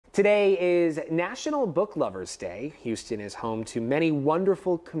Today is National Book Lovers Day. Houston is home to many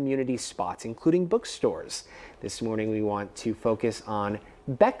wonderful community spots, including bookstores. This morning we want to focus on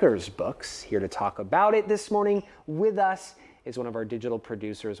Becker's books. Here to talk about it this morning with us is one of our digital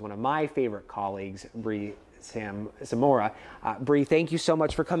producers, one of my favorite colleagues, Briana Zamora. Bri, thank you so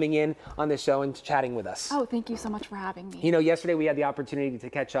much for coming in on the show and chatting with us. Oh, thank you so much for having me. You know, yesterday we had the opportunity to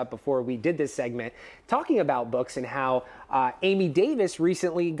catch up before we did this segment, talking about books and how Amy Davis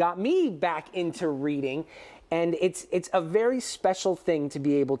recently got me back into reading. And it's a very special thing to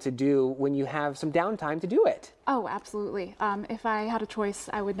be able to do when you have some downtime to do it. Oh, absolutely. If I had a choice,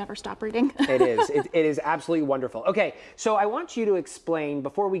 I would never stop reading. It is. It is absolutely wonderful. Okay, so I want you to explain,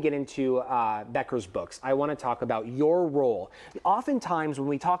 before we get into Becker's books, I want to talk about your role. Oftentimes when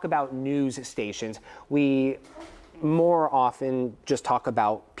we talk about news stations, we more often just talk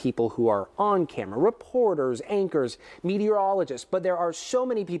about people who are on camera, reporters, anchors, meteorologists, but there are so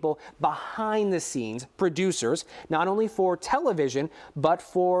many people behind the scenes, producers, not only for television, but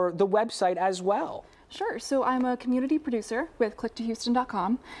for the website as well. Sure. So I'm a community producer with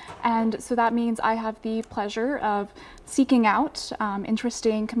clicktohouston.com. And so that means I have the pleasure of seeking out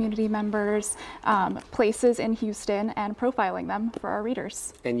interesting community members, places in Houston, and profiling them for our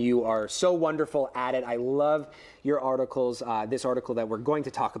readers. And you are so wonderful at it. I love your articles. This article that we're going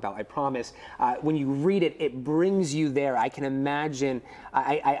to talk about, I promise, when you read it, it brings you there. I can imagine,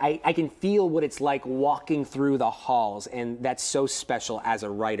 I can feel what it's like walking through the halls, and that's so special as a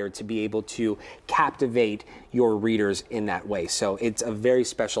writer to be able to captivate your readers in that way. So it's a very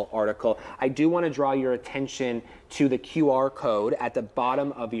special article. I do want to draw your attention to the QR code at the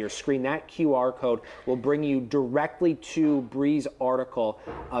bottom of your screen. That QR code will bring you directly to Bri's article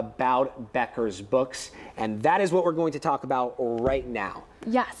about Becker's books, and that is what we're going to talk about right now.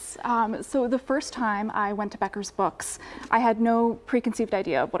 Yes. So the first time I went to Becker's books, I had no preconceived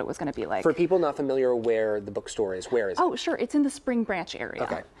idea of what it was going to be like. For people not familiar where the bookstore is, where is it? Oh, sure. It's in the Spring Branch area.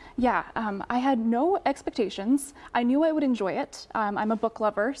 Okay. Yeah. I had no expectations. I knew I would enjoy it. I'm a book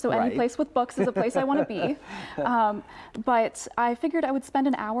lover, so any place with books is a place I want to be. But I figured I would spend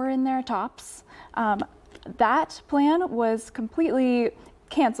an hour in there tops. That plan was completely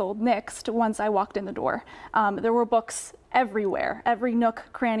canceled, nixed, once I walked in the door. There were books everywhere. Every nook,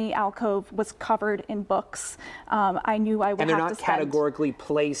 cranny, alcove was covered in books. I knew I would have to spend. And they're not categorically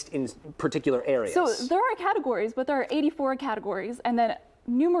placed in particular areas. So there are categories, but there are 84 categories and then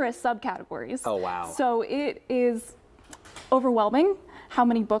numerous subcategories. Oh, wow. So it is overwhelming how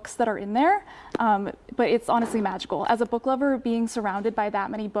many books that are in there, but it's honestly magical. As a book lover, being surrounded by that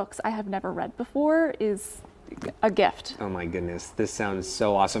many books I have never read before is a gift. Oh my goodness, this sounds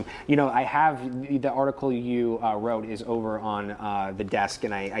so awesome. You know, I have the article you wrote is over on the desk,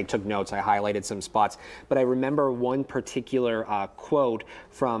 and I took notes, I highlighted some spots, but I remember one particular quote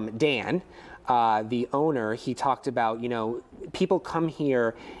from Dan, the owner. He talked about, you know, people come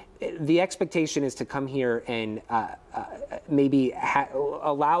here, the expectation is to come here and maybe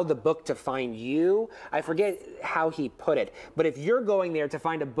allow the book to find you. I forget how he put it, but if you're going there to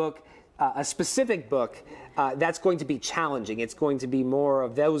find a book, a specific book, that's going to be challenging. It's going to be more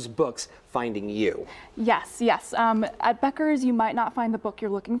of those books finding you. Yes, yes. At Becker's, you might not find the book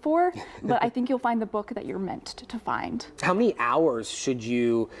you're looking for, but I think you'll find the book that you're meant to find. How many hours should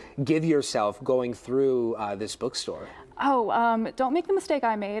you give yourself going through this bookstore? Oh, don't make the mistake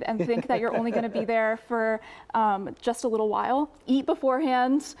I made and think that you're only going to be there for just a little while. Eat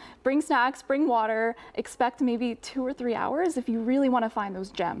beforehand, bring snacks, bring water, expect maybe 2 or 3 hours if you really want to find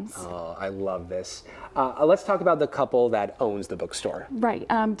those gems. Oh, I love this. Let's talk about the couple that owns the bookstore. Right,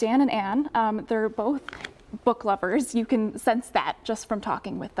 Dan and Ann, they're both book lovers. You can sense that just from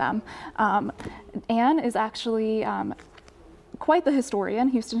talking with them. Ann is actually quite the historian,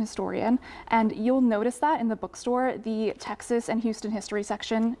 Houston historian, and you'll notice that in the bookstore, the Texas and Houston history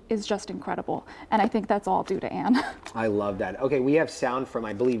section is just incredible, and I think that's all due to Ann. I love that. Okay, we have sound from,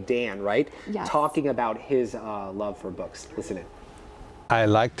 I believe, Dan, right? Yes. Talking about his love for books. Listen in. I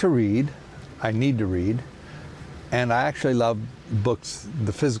like to read, I need to read, and I actually love books,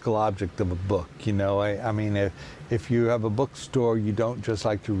 the physical object of a book. You know, I mean, if you have a bookstore, you don't just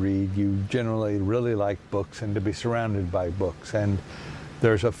like to read, you generally really like books and to be surrounded by books. And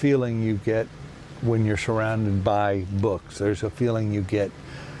there's a feeling you get when you're surrounded by books. There's a feeling you get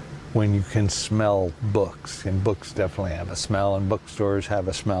when you can smell books, and books definitely have a smell, and bookstores have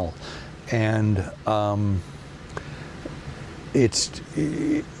a smell. And it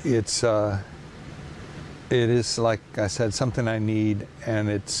is, like I said, something I need, and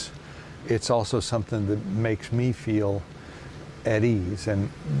it's also something that makes me feel at ease and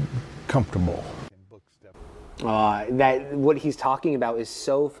comfortable. That what he's talking about is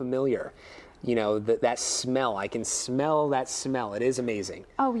so familiar. You know, that smell. I can smell that smell. It is amazing.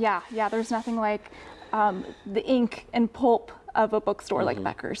 Oh yeah, yeah. There's nothing like the ink and pulp of a bookstore like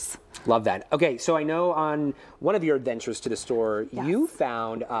Becker's. Love that. Okay, so I know on one of your adventures to the store, you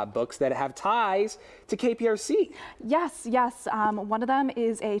found books that have ties to KPRC. Yes, yes. One of them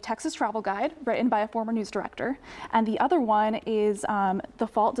is a Texas travel guide written by a former news director, and the other one is The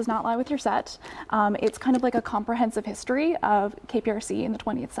Fault Does Not Lie With Your Set. It's kind of like a comprehensive history of KPRC in the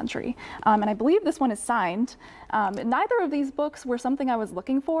 20th century, and I believe this one is signed. Neither of these books were something I was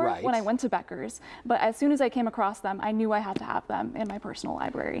looking for when I went to Becker's, but as soon as I came across them, I knew I had to have them in my personal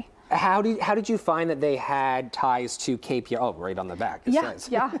library. How did you find that they had ties to KPRC? Oh, right on the back. It says.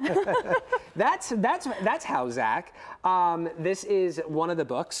 Yeah. That's how, Zach. This is one of the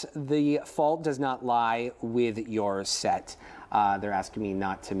books. The Fault Does Not Lie With Your Set. They're asking me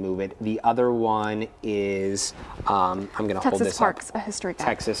not to move it. The other one is I'm going to hold this Texas Parks, a history guide.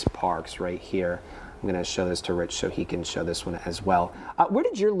 Texas Parks, right here. I'm going to show this to Rich so he can show this one as well. Where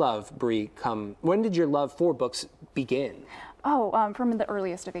did your love, Bree, come? When did your love for books begin? Oh, from the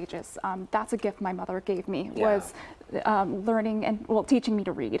earliest of ages. That's a gift my mother gave me, was learning and, well, teaching me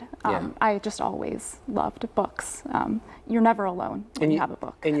to read. I just always loved books. You're never alone when you have a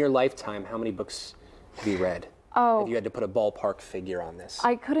book. In your lifetime, how many books have you read? Oh, if you had to put a ballpark figure on this.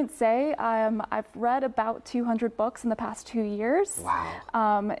 I couldn't say. I've read about 200 books in the past 2 years.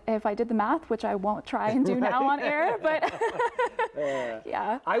 Wow. If I did the math, which I won't try and do now on air, but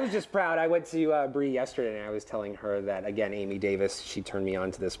yeah. I was just proud. I went to Bree yesterday and I was telling her that, again, Amy Davis, she turned me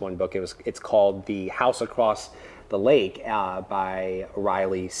on to this one book. It's called The House Across the Lake by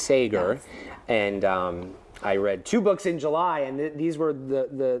Riley Sager. Yes. And I read 2 books in July, and these were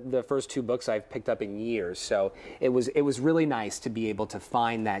the first 2 books I've picked up in years. So it was really nice to be able to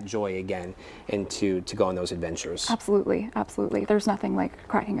find that joy again and to go on those adventures. Absolutely, absolutely. There's nothing like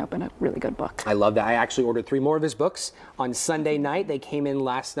cracking open a really good book. I love that. I actually ordered 3 more of his books on Sunday night. They came in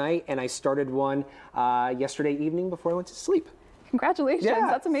last night, and I started one yesterday evening before I went to sleep. Congratulations,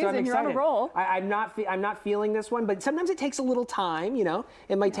 that's amazing. So you're on a roll. I'm not feeling this one, but sometimes it takes a little time, you know.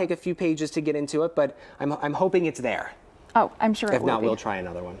 It might take a few pages to get into it, but I'm hoping it's there. Oh, I'm sure it will be. If not, we'll try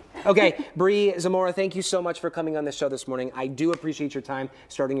another one. Okay, Bree Zamora, thank you so much for coming on the show this morning. I do appreciate your time,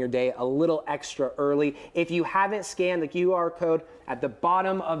 starting your day a little extra early. If you haven't scanned the QR code at the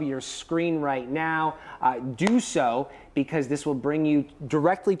bottom of your screen right now, do so, because this will bring you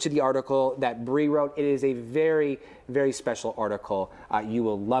directly to the article that Bree wrote. It is a very, very special article. You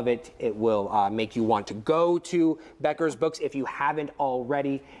will love it. It will make you want to go to Becker's Books if you haven't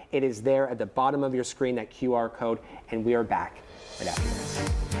already. It is there at the bottom of your screen, that QR code, and we are back right after this.